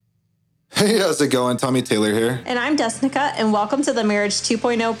Hey, how's it going? Tommy Taylor here. And I'm Desnekka, and welcome to the Marriage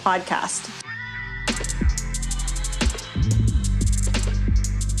 2.0 podcast.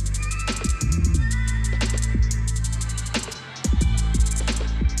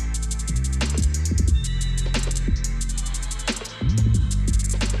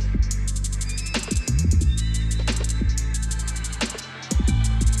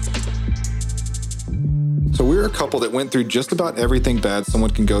 So we're a couple that went through just about everything bad someone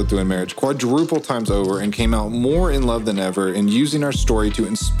can go through in marriage, quadruple times over, and came out more in love than ever, and using our story to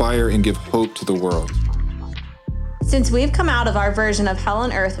inspire and give hope to the world. Since we've come out of our version of hell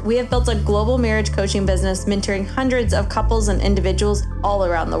on earth, we have built a global marriage coaching business mentoring hundreds of couples and individuals all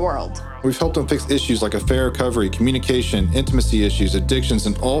around the world. We've helped them fix issues like affair recovery, communication, intimacy issues, addictions,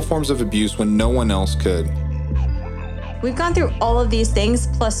 and all forms of abuse when no one else could. We've gone through all of these things,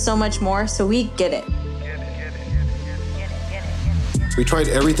 plus so much more, so we get it. We tried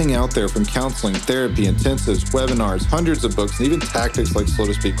everything out there, from counseling, therapy, intensives, webinars, hundreds of books, and even tactics like slow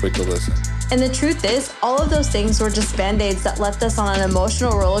to speak, quick to listen. And the truth is, all of those things were just band-aids that left us on an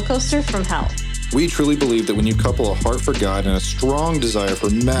emotional roller coaster from hell. We truly believe that when you couple a heart for God and a strong desire for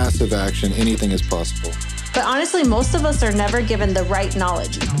massive action, anything is possible. But honestly, most of us are never given the right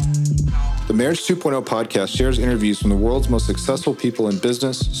knowledge. The Marriage 2.0 podcast shares interviews from the world's most successful people in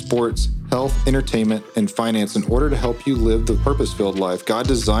business, sports, health, entertainment, and finance in order to help you live the purpose-filled life God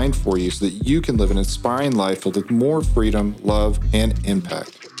designed for you so that you can live an inspiring life filled with more freedom, love, and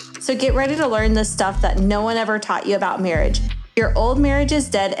impact. So get ready to learn the stuff that no one ever taught you about marriage. Your old marriage is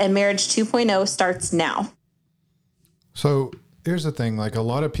dead and Marriage 2.0 starts now. So here's the thing, like a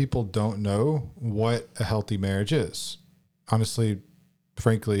lot of people don't know what a healthy marriage is. Honestly,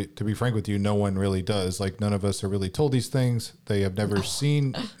 frankly, to be frank with you, no one really does. Like none of us are really told these things. They have never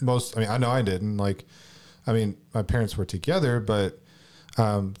seen I know I didn't. My parents were together, but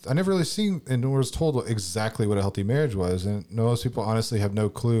I never really seen and was told exactly what a healthy marriage was. And most people honestly have no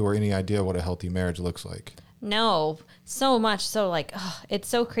clue or any idea what a healthy marriage looks like. No, so much. So it's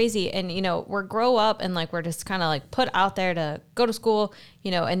so crazy. And, we're grow up and we're just kind of put out there to go to school,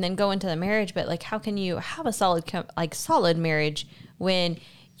 and then go into the marriage. But how can you have a solid marriage when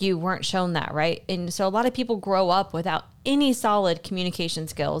you weren't shown that, right? And so a lot of people grow up without any solid communication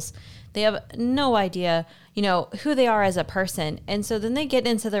skills. They have no idea, who they are as a person. And so then they get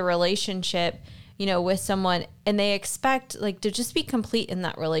into the relationship, with someone and they expect to just be complete in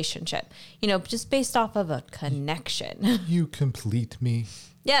that relationship, just based off of a connection. You complete me.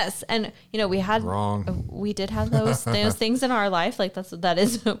 Yes. And, we did have those things in our life. That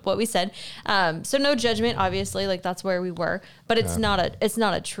is what we said. So no judgment, obviously, that's where we were, but it's not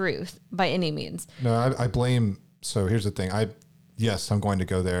a truth by any means. No, I blame. So here's the thing. I'm going to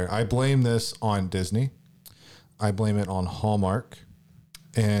go there. I blame this on Disney. I blame it on Hallmark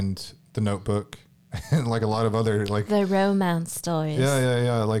and The Notebook and a lot of other the romance stories.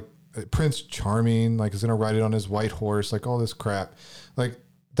 Yeah. Like Prince Charming, is going to ride it on his white horse, all this crap.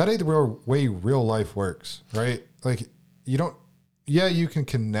 That ain't the way real life works, right? You can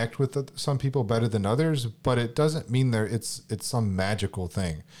connect with some people better than others, but it doesn't mean it's some magical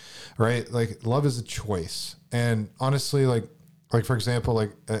thing, right? Love is a choice. And honestly, for example, I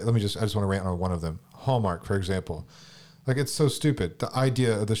just want to rant on one of them. Hallmark, for example. It's so stupid. The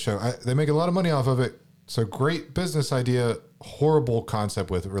idea of the show, they make a lot of money off of it. So great business idea, horrible concept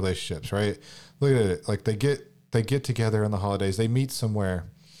with relationships, right? Look at it. They get together on the holidays. They meet somewhere.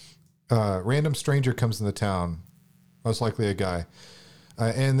 Random stranger comes in the town, most likely a guy.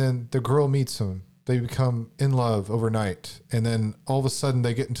 And then the girl meets him. They become in love overnight. And then all of a sudden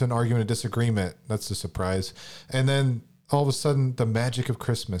they get into an argument, a disagreement. That's a surprise. And then all of a sudden the magic of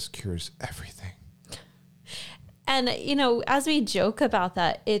Christmas cures everything. And, as we joke about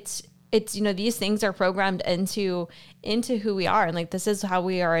that, it's, these things are programmed into who we are. And this is how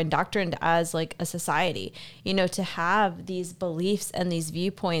we are indoctrinated as a society, to have these beliefs and these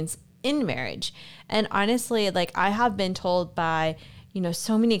viewpoints in marriage. And honestly, I have been told by,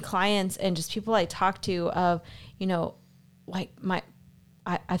 so many clients and just people I talk to of, I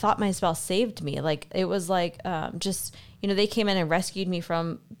thought my spouse saved me. It was they came in and rescued me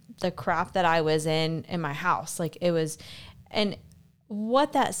from the crap that I was in my house. And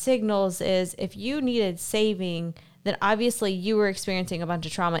what that signals is if you needed saving, then obviously you were experiencing a bunch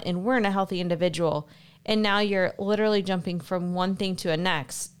of trauma and weren't a healthy individual. And now you're literally jumping from one thing to a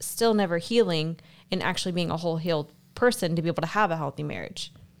next, still never healing and actually being a whole healed person to be able to have a healthy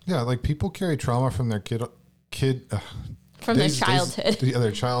marriage. Yeah. People carry trauma from their from their childhood.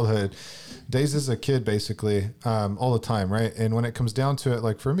 Their childhood. Days as a kid, basically, all the time, right? And when it comes down to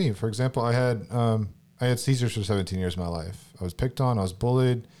it, for me, for example, I had seizures for 17 years of my life. I was picked on. I was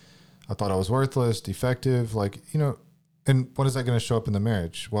bullied. I thought I was worthless, defective, like, you know, and what is that going to show up in the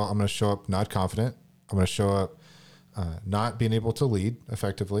marriage? Well, I'm going to show up not confident. I'm going to show up not being able to lead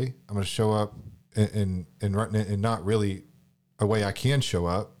effectively. I'm going to show up in not really a way I can show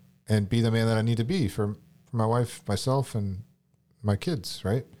up and be the man that I need to be for my wife, myself, and my kids,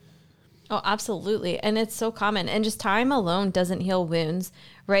 right? Oh, absolutely. And it's so common. And just time alone doesn't heal wounds,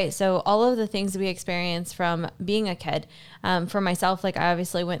 right? So all of the things we experience from being a kid, for myself, like I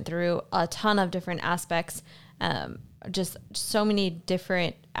obviously went through a ton of different aspects, just so many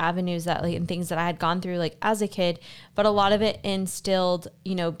different avenues that like, and things that I had gone through like as a kid, but a lot of it instilled,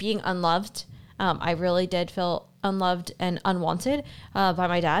 you know, being unloved. I really did feel unloved and unwanted by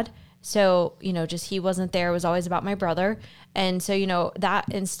my dad. So, you know, just he wasn't there. It was always about my brother. And so, you know,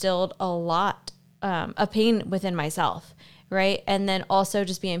 that instilled a lot of pain within myself, right? And then also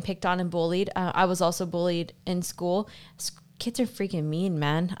just being picked on and bullied. I was also bullied in school. Kids are freaking mean,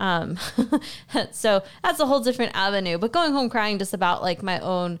 man. So that's a whole different avenue. But going home crying just about like my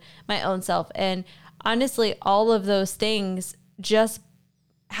own self. And honestly, all of those things, just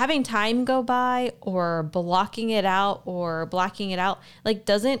having time go by or blocking it out or blacking it out, like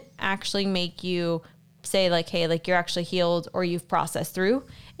doesn't actually make you say like, hey, like you're actually healed or you've processed through.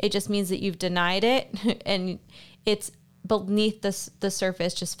 It just means that you've denied it and it's beneath the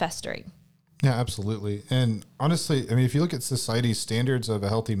surface just festering. Yeah, absolutely. And honestly, I mean, if you look at society's standards of a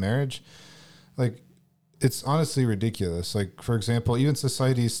healthy marriage, like it's honestly ridiculous. Like, for example, even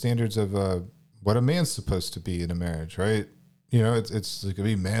society's standards of what a man's supposed to be in a marriage, right? You know, it's like a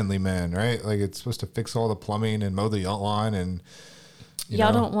be manly man, right? Like it's supposed to fix all the plumbing and mow the lawn and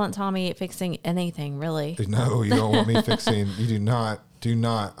y'all don't want Tommy fixing anything, really. No, you don't want me fixing. You do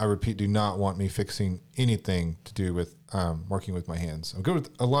not, I repeat, do not want me fixing anything to do with working with my hands. I'm good with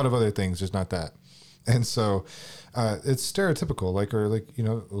a lot of other things, just not that. And so it's stereotypical, like, or like, you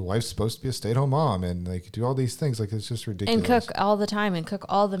know, the wife's supposed to be a stay-at-home mom and like do all these things. Like it's just ridiculous. And cook all the time and cook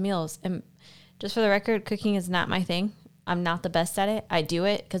all the meals. And just for the record, cooking is not my thing. I'm not the best at it. I do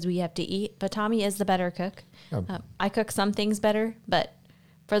it because we have to eat, but Tommy is the better cook. Yeah. I cook some things better, but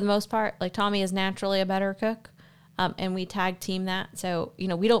for the most part, like Tommy is naturally a better cook. And we tag team that. So, you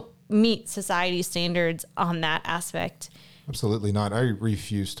know, we don't meet society standards on that aspect. Absolutely not. I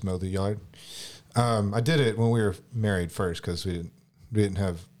refuse to mow the yard. I did it when we were married first because we didn't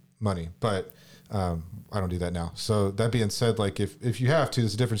have money, but I don't do that now. So that being said, like if you have to,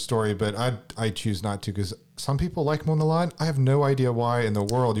 it's a different story, but I choose not to because some people like mowing the lawn. I have no idea why in the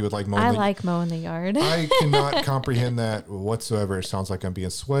world you would like mowing. I like mowing the yard. I cannot comprehend that whatsoever. It sounds like I'm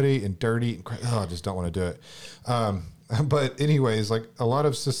being sweaty and dirty. I just don't want to do it. But anyways, like a lot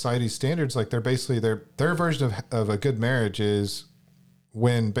of society standards, like they're basically their version of a good marriage is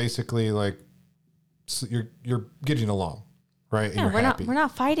when basically like you're getting along, right? And yeah, we're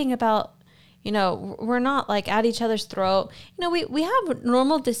not fighting about. You know, we're not like at each other's throat. You know, we have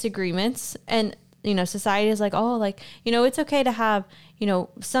normal disagreements and, you know, society is like, oh, like, you know, it's okay to have, you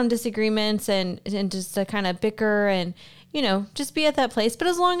know, some disagreements and just to kind of bicker and, you know, just be at that place. But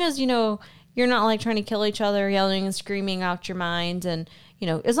as long as, you know, you're not like trying to kill each other, yelling and screaming out your mind. And, you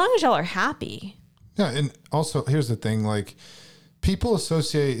know, as long as y'all are happy. Yeah. And also here's the thing, like people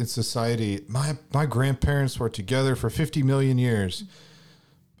associate in society, my grandparents were together for 50 million years.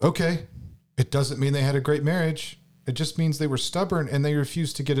 Okay. It doesn't mean they had a great marriage. It just means they were stubborn and they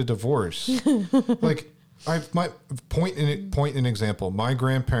refused to get a divorce. Like my point in example, my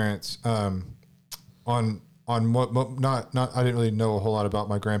grandparents, on what not I didn't really know a whole lot about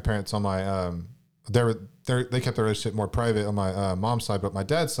my grandparents on my, they kept their relationship more private on my mom's side, but my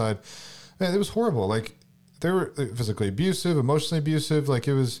dad's side, man, it was horrible. Like they were physically abusive, emotionally abusive. Like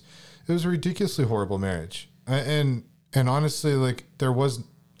it was a ridiculously horrible marriage. And honestly, like there was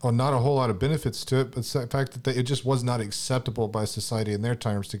not a whole lot of benefits to it, but the fact that it just was not acceptable by society in their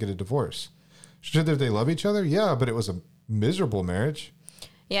terms to get a divorce. Should they love each other? Yeah, but it was a miserable marriage.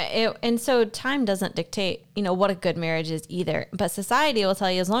 Yeah, and so time doesn't dictate, you know, what a good marriage is either. But society will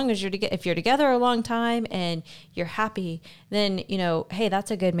tell you as long as if you're together a long time and you're happy, then, you know, hey, that's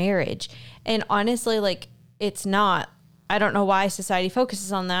a good marriage. And honestly, like it's not. I don't know why society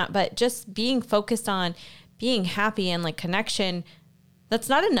focuses on that, but just being focused on being happy and like connection, that's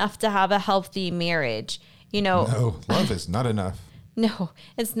not enough to have a healthy marriage, you know. No, love is not enough. No,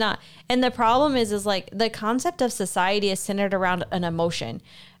 it's not. And the problem is like the concept of society is centered around an emotion.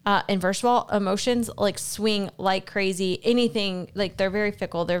 And first of all, emotions like swing like crazy. Anything, like they're very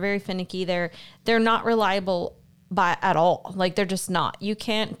fickle. They're very finicky. They're not reliable at all. Like they're just not. You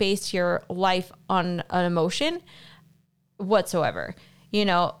can't base your life on an emotion whatsoever.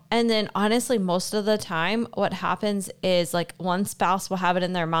 And then honestly, most of the time what happens is like one spouse will have it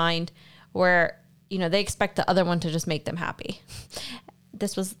in their mind where, they expect the other one to just make them happy.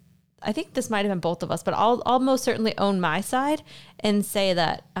 I think this might've been both of us, but I'll most certainly own my side and say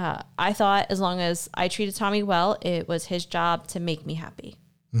that, I thought as long as I treated Tommy well, it was his job to make me happy.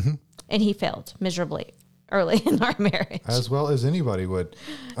 Mm-hmm. And he failed miserably early in our marriage. As well as anybody would.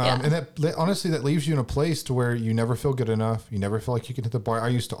 And that honestly, that leaves you in a place to where you never feel good enough. You never feel like you can hit the bar. I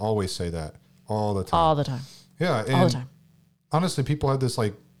used to always say that all the time. All the time. Yeah. And all the time. Honestly, people have this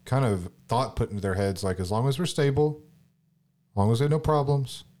like kind of thought put into their heads, like as long as we're stable, as long as we have no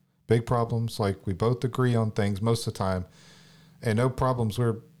problems, big problems, like we both agree on things most of the time and no problems,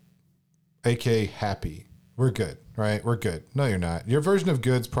 we're AKA happy. We're good, right? We're good. No, you're not. Your version of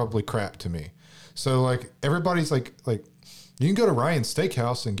good's probably crap to me. So like everybody's like you can go to Ryan's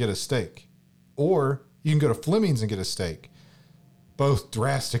Steakhouse and get a steak, or you can go to Fleming's and get a steak. Both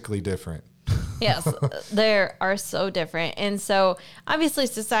drastically different. Yes, they are so different. And so obviously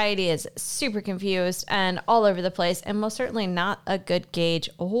society is super confused and all over the place, and most certainly not a good gauge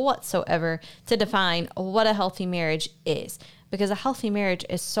whatsoever to define what a healthy marriage is, because a healthy marriage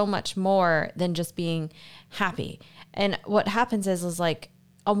is so much more than just being happy. And what happens is like,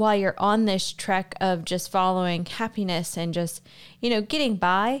 while you're on this trek of just following happiness and just, getting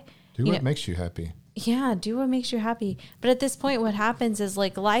by. Do what makes you happy. Yeah, do what makes you happy. But at this point, what happens is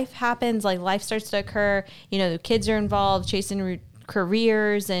like life happens, like life starts to occur. The kids are involved, chasing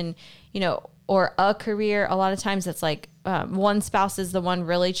careers and, or a career. A lot of times it's like one spouse is the one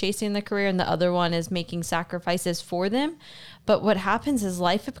really chasing the career and the other one is making sacrifices for them. But what happens is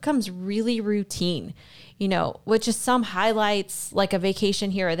life, it becomes really routine, with just some highlights, like a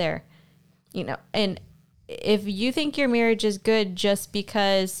vacation here or there, and if you think your marriage is good just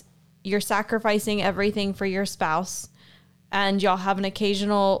because you're sacrificing everything for your spouse and y'all have an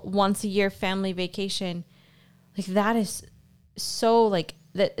occasional once a year family vacation, like that is so like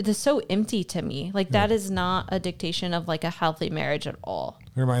that it's so empty to me. Like that is not a dictation of like a healthy marriage at all.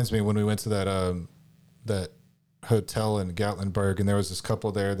 It reminds me when we went to that hotel in Gatlinburg and there was this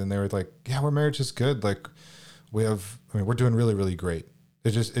couple there, then they were like, yeah, our marriage is good. Like we're doing really, really great.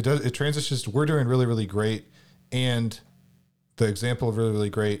 It transitions to we're doing really, really great. And the example of really, really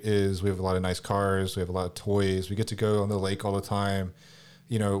great is we have a lot of nice cars. We have a lot of toys. We get to go on the lake all the time.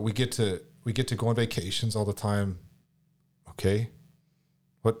 We get to go on vacations all the time. Okay.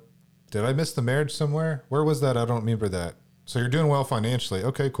 What, did I miss the marriage somewhere? Where was that? I don't remember that. So you're doing well financially.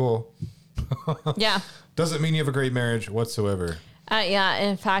 Okay, cool. Yeah. Doesn't mean you have a great marriage whatsoever. Yeah.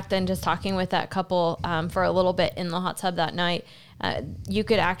 In fact, then just talking with that couple for a little bit in the hot tub that night, you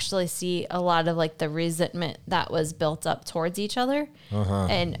could actually see a lot of like the resentment that was built up towards each other. Uh-huh.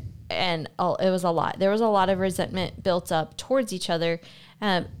 And it was a lot. There was a lot of resentment built up towards each other.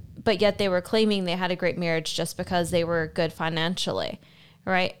 But yet they were claiming they had a great marriage just because they were good financially.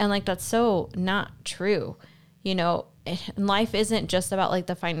 Right. And like, that's so not true. And life isn't just about like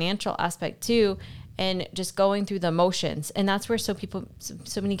the financial aspect too, and just going through the motions. And that's where so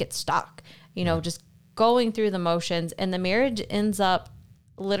many get stuck, just going through the motions, and the marriage ends up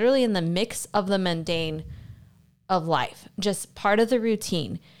literally in the mix of the mundane of life, just part of the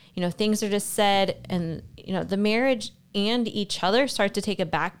routine. Things are just said, and, the marriage and each other start to take a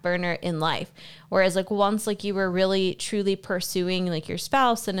back burner in life. Whereas like once like you were really truly pursuing like your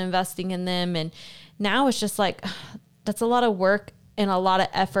spouse and investing in them, and now it's just like, that's a lot of work and a lot of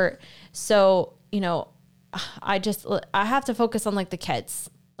effort. So, I have to focus on like the kids,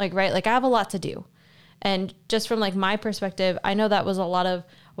 like, right. Like I have a lot to do. And just from like my perspective, I know that was a lot of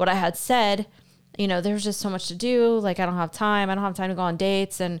what I had said. There's just so much to do. Like I don't have time. I don't have time to go on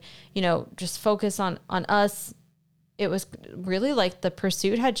dates and, just focus on us. It was really like the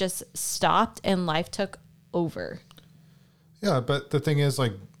pursuit had just stopped and life took over. Yeah. But the thing is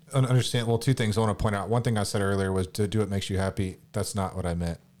like, understand, well, two things I want to point out. One thing I said earlier was to do what makes you happy. That's not what I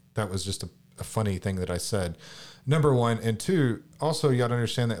meant. That was just a funny thing that I said. Number one. And two, also you got to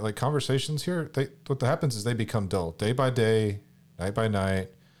understand that like conversations here, what happens is they become dull day by day, night by night,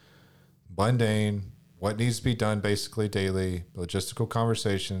 mundane, what needs to be done basically daily, logistical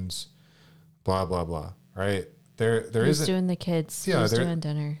conversations, blah, blah, blah. Right. There Who's doing the kids? Yeah. Who's doing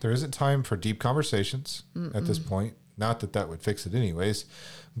dinner? There isn't time for deep conversations at this point. Not that would fix it anyways,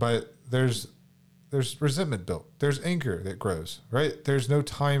 but there's resentment built. There's anger that grows, right? There's no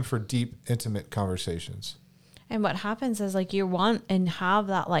time for deep, intimate conversations. And what happens is like you want and have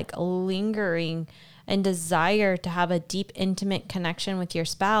that like lingering and desire to have a deep, intimate connection with your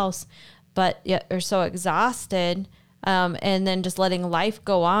spouse, but yet you're so exhausted. And then just letting life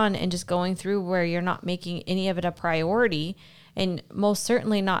go on and just going through where you're not making any of it a priority. And most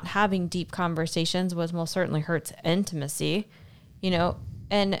certainly not having deep conversations was most certainly hurts intimacy,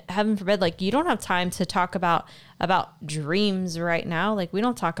 and heaven forbid, like, you don't have time to talk about dreams right now. Like, we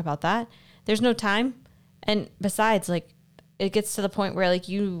don't talk about that. There's no time. And besides, like, it gets to the point where, like,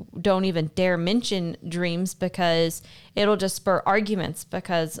 you don't even dare mention dreams because it'll just spur arguments,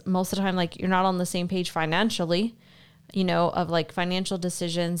 because most of the time, like, you're not on the same page financially, of like financial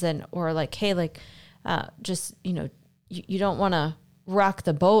decisions, or like, hey, like, you don't want to rock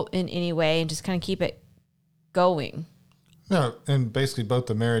the boat in any way and just kind of keep it going. No, and basically both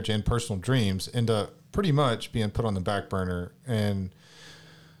the marriage and personal dreams end up pretty much being put on the back burner, and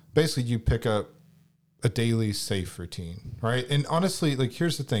basically you pick up a daily safe routine, right? And honestly, like,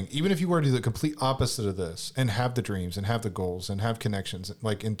 here's the thing. Even if you were to do the complete opposite of this and have the dreams and have the goals and have connections,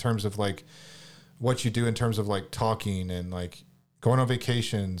 like in terms of like what you do in terms of like talking and like going on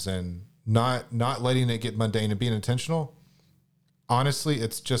vacations and not letting it get mundane and being intentional, honestly,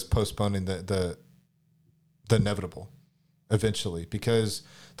 it's just postponing the inevitable eventually, because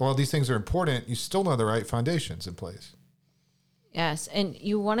while these things are important, you still know the right foundations in place. Yes. And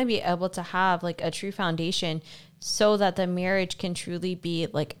you want to be able to have like a true foundation so that the marriage can truly be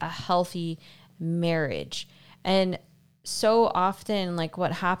like a healthy marriage. And so often, like,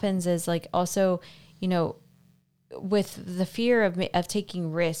 what happens is, like, also, with the fear of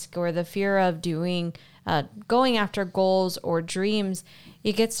taking risk, or the fear of doing, going after goals or dreams,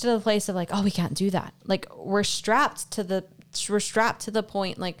 it gets to the place of like, oh, we can't do that. Like, we're strapped to the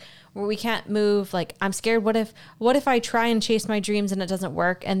point, like, where we can't move. Like, I'm scared. What if I try and chase my dreams and it doesn't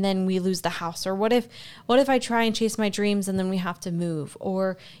work, and then we lose the house? Or what if I try and chase my dreams and then we have to move?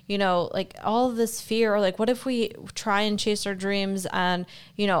 Or, like, all of this fear. Or like, what if we try and chase our dreams and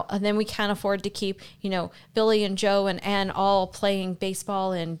then we can't afford to keep, Billy and Joe and Ann all playing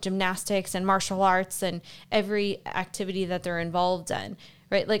baseball and gymnastics and martial arts and every activity that they're involved in.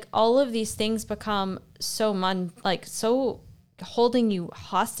 Right? Like, all of these things become so holding you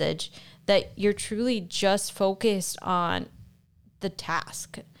hostage that you're truly just focused on the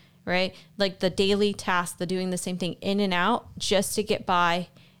task, right? Like the daily task, the doing the same thing in and out just to get by.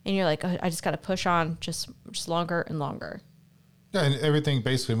 And you're like, oh, I just got to push on just longer and longer. Yeah, and everything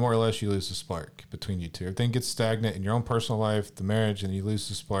basically more or less, you lose the spark between you two. Everything gets stagnant in your own personal life, the marriage, and you lose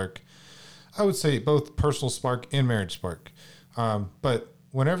the spark. I would say both personal spark and marriage spark. But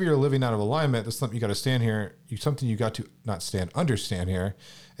whenever you're living out of alignment, that's something you got to stand here. Something you got to understand here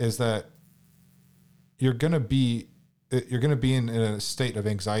is that you're going to be in a state of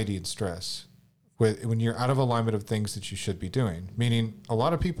anxiety and stress when you're out of alignment of things that you should be doing. Meaning, a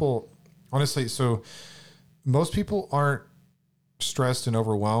lot of people, honestly, so most people aren't stressed and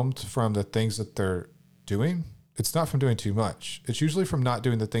overwhelmed from the things that they're doing. It's not from doing too much. It's usually from not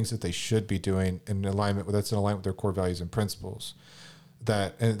doing the things that they should be doing in alignment with their core values and principles.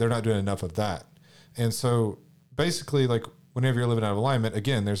 And they're not doing enough of that. And so basically, like, whenever you're living out of alignment,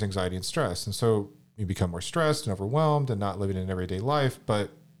 again, there's anxiety and stress. And so you become more stressed and overwhelmed and not living an everyday life,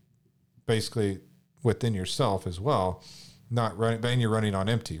 but basically within yourself as well, and you're running on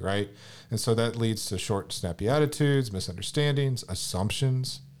empty, right? And so that leads to short, snappy attitudes, misunderstandings,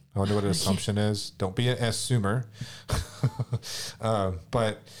 assumptions. I wonder what an assumption is. Don't be an assumer.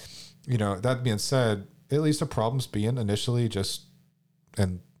 But, that being said, at least the problems being initially just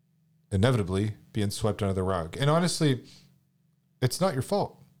and inevitably being swept under the rug. And honestly, it's not your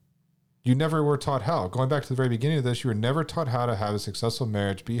fault. You never were taught how. Going back to the very beginning of this, you were never taught how to have a successful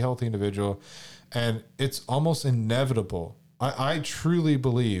marriage, be a healthy individual. And it's almost inevitable. I truly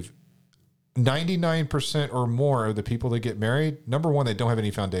believe 99% or more of the people that get married, number one, they don't have any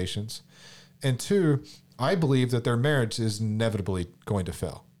foundations. And two, I believe that their marriage is inevitably going to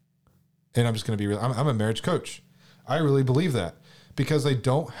fail. And I'm just going to be real. I'm a marriage coach. I really believe that. Because they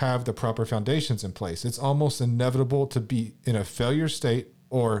don't have the proper foundations in place. It's almost inevitable to be in a failure state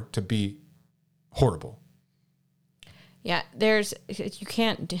or to be horrible. Yeah,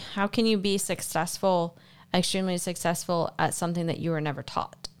 how can you be successful, extremely successful at something that you were never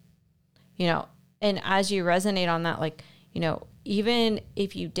taught? And as you resonate on that, like, even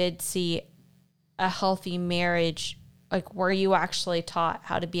if you did see a healthy marriage, like, were you actually taught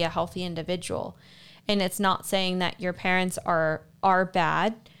how to be a healthy individual? And it's not saying that your parents are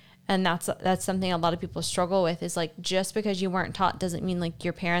bad. And that's something a lot of people struggle with, is like, just because you weren't taught doesn't mean like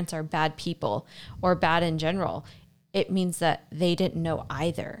your parents are bad people or bad in general. It means that they didn't know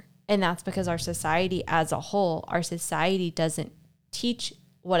either. And that's because our society as a whole, doesn't teach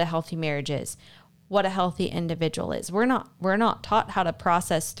what a healthy marriage is, what a healthy individual is. We're not taught how to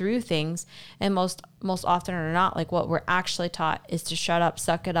process through things. And most often or not, like, what we're actually taught is to shut up,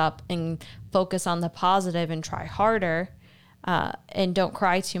 suck it up, and focus on the positive and try harder. and don't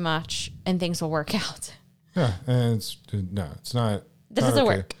cry too much, and things will work out. Yeah. And it's not. That not doesn't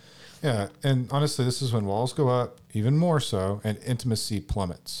okay. work. Yeah. And honestly, this is when walls go up even more so and intimacy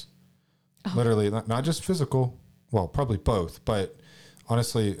plummets. Literally, not just physical, well, probably both, but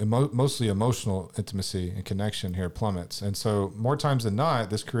honestly, mostly emotional intimacy and connection here plummets. And so more times than not,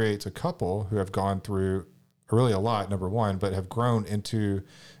 this creates a couple who have gone through really a lot, number one, but have grown into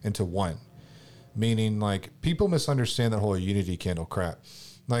one. Meaning, like, people misunderstand that whole unity candle crap.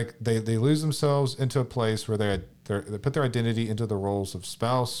 Like, they lose themselves into a place where they put their identity into the roles of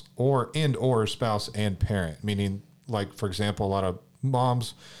spouse or spouse and parent. Meaning, like, for example, a lot of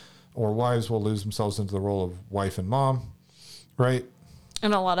moms or wives will lose themselves into the role of wife and mom, right?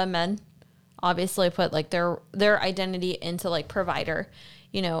 And a lot of men obviously put like their identity into like provider,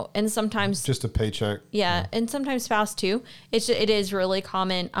 and sometimes just a paycheck. Yeah. And sometimes spouse too. It is really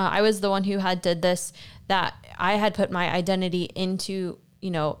common. I was the one who did this, that I had put my identity into,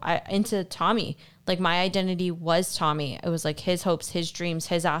 into Tommy. Like, my identity was Tommy. It was like his hopes, his dreams,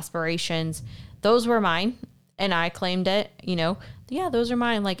 his aspirations. Those were mine. And I claimed it, yeah, those are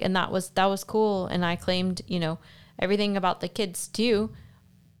mine. Like, and that was cool. And I claimed, everything about the kids too.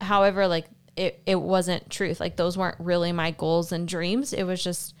 However, like, it wasn't truth. Like, those weren't really my goals and dreams. It was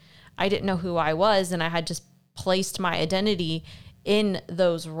just, I didn't know who I was, and I had just placed my identity in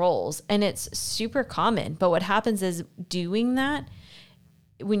those roles. And it's super common. But what happens is, doing that,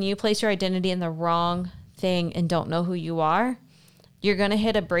 when you place your identity in the wrong thing and don't know who you are, you're going to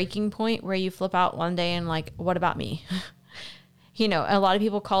hit a breaking point where you flip out one day and like, what about me? A lot of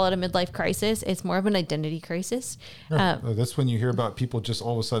people call it a midlife crisis. It's more of an identity crisis. Yeah, that's when you hear about people just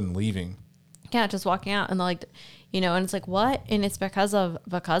all of a sudden leaving. Yeah, just walking out, and like, and it's like, what? And it's because of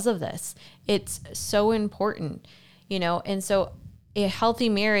this. It's so important, and so a healthy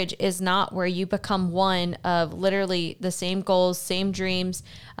marriage is not where you become one of literally the same goals, same dreams,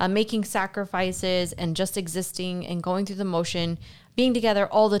 making sacrifices and just existing and going through the motion, being together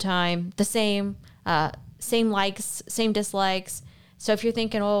all the time, the same likes, same dislikes. So if you're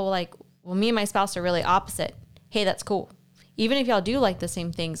thinking, well, me and my spouse are really opposite, hey, that's cool. Even if y'all do like the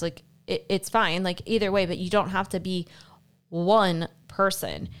same things, like it's fine, like either way, but you don't have to be one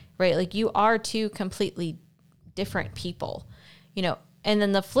person, right? Like, you are two completely different people, and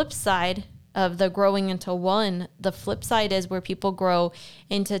then the flip side of the growing into one, the flip side is where people grow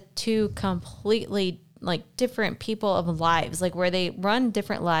into two completely like different people of lives, like where they run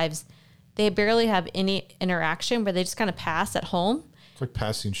different lives. They barely have any interaction, where they just kind of pass at home. It's like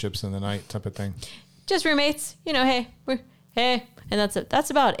passing ships in the night type of thing. Just roommates, hey, and that's it. That's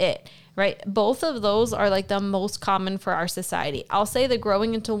about it, right? Both of those are like the most common for our society. I'll say the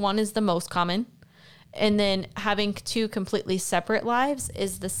growing into one is the most common. And then having two completely separate lives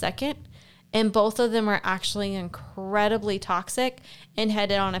is the second. And both of them are actually incredibly toxic and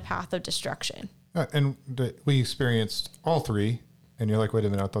headed on a path of destruction. And we experienced all three. And you're like, wait a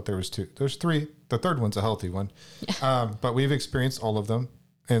minute, I thought there was two. There's three. The third one's a healthy one. But we've experienced all of them.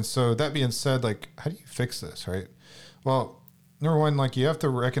 And so that being said, like, how do you fix this, right? Well, number one, like, you have to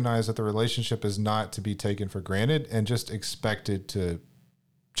recognize that the relationship is not to be taken for granted and just expected to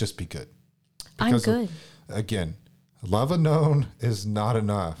just be good. Because I'm good. Again, love alone is not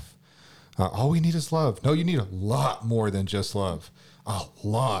enough. All we need is love. No, you need a lot more than just love. A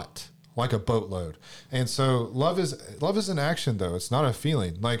lot. Like a boatload. And so love is an action, though. It's not a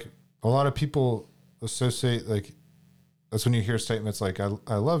feeling. Like, a lot of people associate, like, that's when you hear statements like,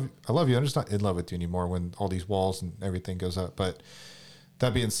 I love you. I'm just not in love with you anymore, when all these walls and everything goes up. But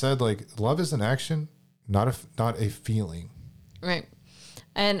that being said, like, love is an action, not a feeling. Right.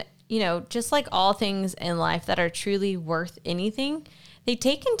 And, just like all things in life that are truly worth anything, they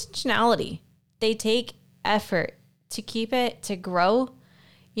take intentionality. They take effort to keep it, to grow,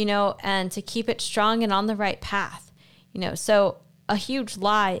 and to keep it strong and on the right path, so a huge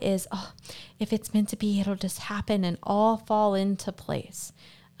lie is, if it's meant to be, it'll just happen and all fall into place.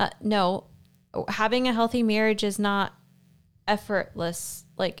 No, having a healthy marriage is not effortless.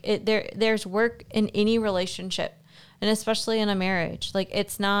 Like, there's work in any relationship, and especially in a marriage. Like,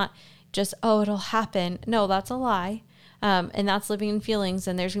 it's not just, it'll happen. No, that's a lie. And that's living in feelings.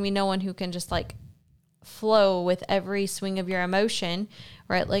 And there's gonna be no one who can just like flow with every swing of your emotion,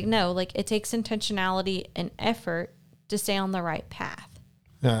 right? Like, no, like, it takes intentionality and effort to stay on the right path.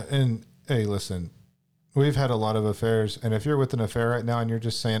 Yeah. And hey, listen, we've had a lot of affairs, and if you're with an affair right now and you're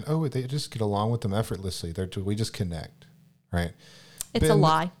just saying, they just get along with them effortlessly, we just connect, right? It's a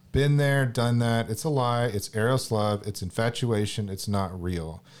lie. Been there, done that. It's a lie. It's eros love. It's infatuation. It's not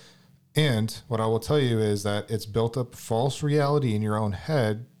real. And what I will tell you is that it's built up false reality in your own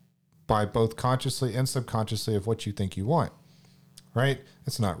head by both consciously and subconsciously of what you think you want. right?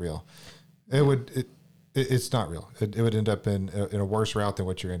 It's not real. It's not real. It would end up in a worse route than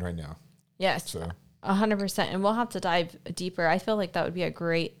what you're in right now. Yes. So 100%. And we'll have to dive deeper. I feel like that would be a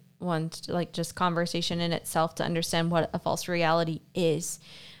great one to, like, just conversation in itself to understand what a false reality is.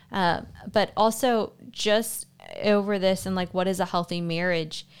 But also just over this and like, what is a healthy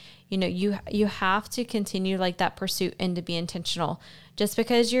marriage? You know, you have to continue like that pursuit and to be intentional. Just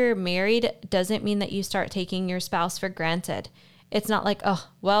because you're married doesn't mean that you start taking your spouse for granted. It's not like, oh,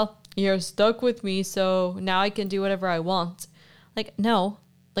 well, you're stuck with me, so now I can do whatever I want. Like, no,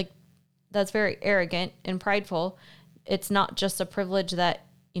 like that's very arrogant and prideful. It's not just a privilege that,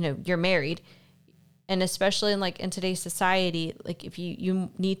 you know, you're married. And especially in today's society, like if you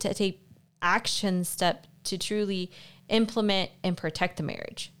need to take action step to truly implement and protect the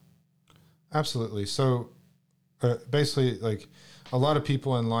marriage. absolutely. So basically, like a lot of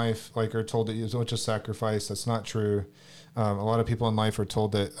people in life like are told that it's a bunch of sacrifice. That's not true. A lot of people in life are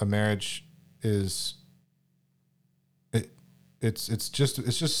told that a marriage is it's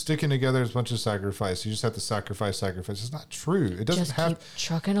just sticking together as a bunch of sacrifice. You just have to sacrifice. It's not true. It doesn't Just have keep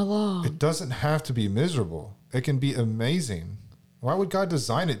trucking along. it doesn't have to be miserable. It can be amazing. Why would God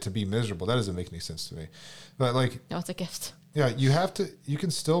design it to be miserable? That doesn't make any sense to me. But like, No, it's a gift. yeah, you can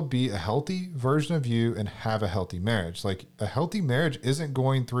still be a healthy version of you and have a healthy marriage. Like a healthy marriage isn't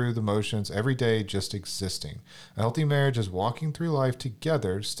going through the motions every day, just existing. A healthy marriage is walking through life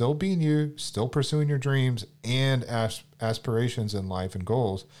together, still being you, still pursuing your dreams and aspirations in life and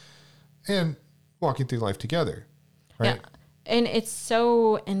goals, and walking through life together. Right. Yeah. And it's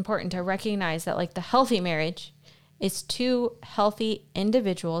so important to recognize that like the healthy marriage is two healthy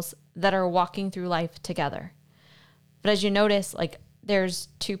individuals that are walking through life together. But as you notice, like there's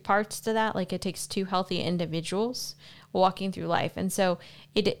two parts to that. Like it takes two healthy individuals walking through life. And so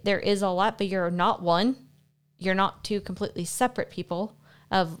there is a lot, but you're not one. You're not two completely separate people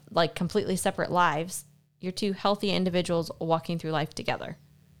of like completely separate lives. You're two healthy individuals walking through life together.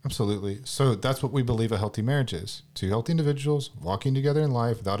 Absolutely. So that's what we believe a healthy marriage is. Two healthy individuals walking together in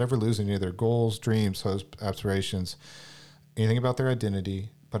life without ever losing any of their goals, dreams, hopes, aspirations, anything about their identity,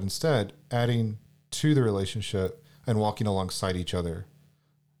 but instead adding to the relationship and walking alongside each other.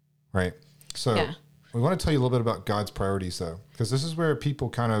 Right? So Yeah. we want to tell you a little bit about God's priorities though, because this is where people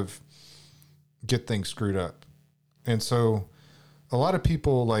kind of get things screwed up. And so a lot of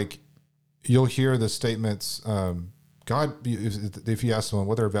people, like, you'll hear the statements, God, if you ask someone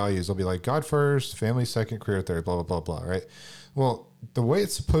what their values, they'll be like, God first, family second, career third, blah, blah, blah, blah, right? Well, the way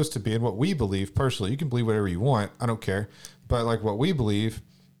it's supposed to be and what we believe personally, you can believe whatever you want, I don't care. But like what we believe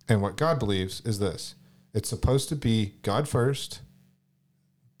and what God believes is this. It's supposed to be God first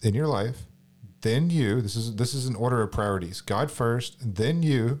in your life, then you. This is an order of priorities. God first, then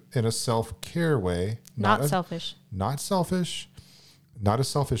you in a self-care way. Not selfish. Not selfish. Not a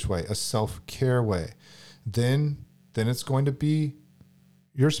selfish way, a self-care way. Then it's going to be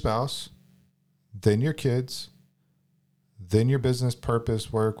your spouse, then your kids, then your business,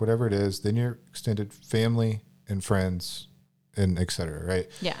 purpose, work, whatever it is, then your extended family and friends and et cetera, right?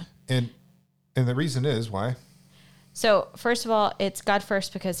 Yeah. And the reason is why? So first of all, it's God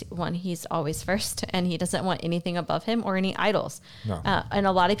first because one, he's always first and he doesn't want anything above him or any idols. No. And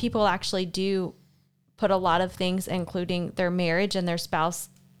a lot of people actually do put a lot of things, including their marriage and their spouse,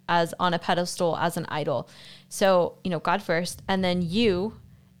 as on a pedestal as an idol. So, God first, and then you,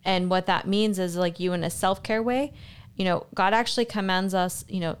 and what that means is like you in a self-care way. God actually commands us,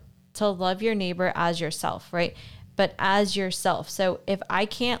 to love your neighbor as yourself, right? But as yourself. So if I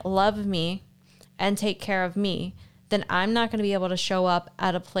can't love me and take care of me, then I'm not going to be able to show up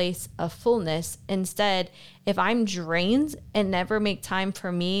at a place of fullness. Instead, if I'm drained and never make time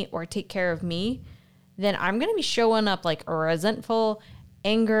for me or take care of me, then I'm going to be showing up like resentful,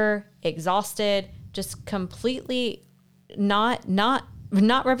 anger, exhausted, just completely not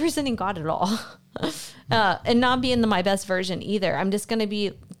representing God at all. And not being my best version either. I'm just going to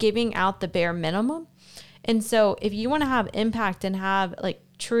be giving out the bare minimum. And so if you want to have impact and have like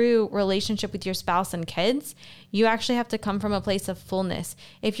true relationship with your spouse and kids, you actually have to come from a place of fullness.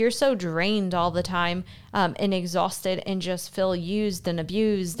 If you're so drained all the time and exhausted and just feel used and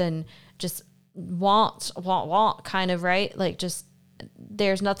abused and just want kind of, right? Like just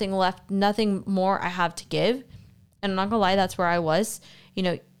there's nothing left, nothing more I have to give. And I'm not gonna lie, that's where I was,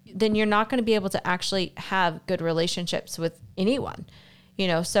 then you're not going to be able to actually have good relationships with anyone,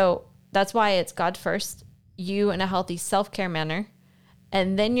 so that's why it's God first, you in a healthy self-care manner,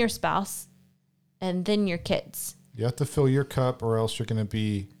 and then your spouse, and then your kids. You have to fill your cup or else you're going to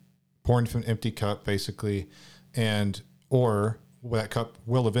be pouring from an empty cup basically. Or that cup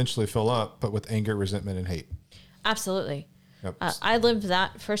will eventually fill up, but with anger, resentment, and hate. Absolutely. Yep. I lived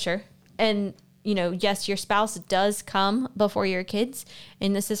that for sure. And, you know, yes, your spouse does come before your kids,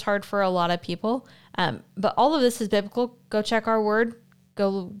 and this is hard for a lot of people. But all of this is biblical. Go check our word.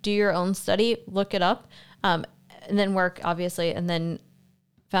 Go do your own study. Look it up. And then work, obviously, and then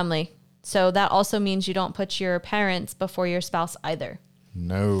family. So that also means you don't put your parents before your spouse either.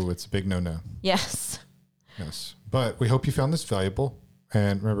 No, it's a big no-no. Yes. Yes. But we hope you found this valuable.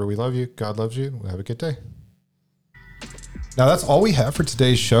 And remember, we love you. God loves you. We'll have a good day. Now, that's all we have for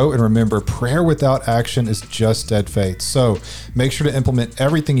today's show. And remember, prayer without action is just dead faith. So make sure to implement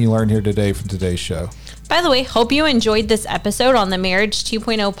everything you learned here today from today's show. By the way, hope you enjoyed this episode on the Marriage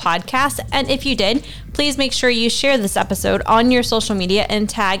 2.0 podcast. And if you did, please make sure you share this episode on your social media and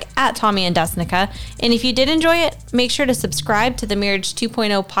tag at Tommy and Desnekka. And if you did enjoy it, make sure to subscribe to the Marriage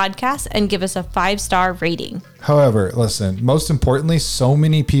 2.0 podcast and give us a 5-star rating. However, listen, most importantly, so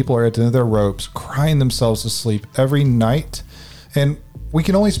many people are at the end of their ropes, crying themselves to sleep every night. And we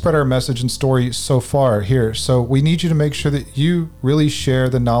can only spread our message and story so far here. So we need you to make sure that you really share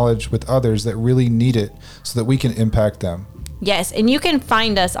the knowledge with others that really need it so that we can impact them. Yes, and you can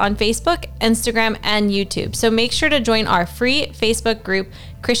find us on Facebook, Instagram, and YouTube. So make sure to join our free Facebook group,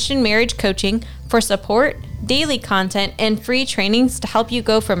 Christian Marriage Coaching, for support, daily content, and free trainings to help you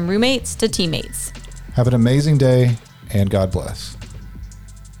go from roommates to teammates. Have an amazing day, and God bless.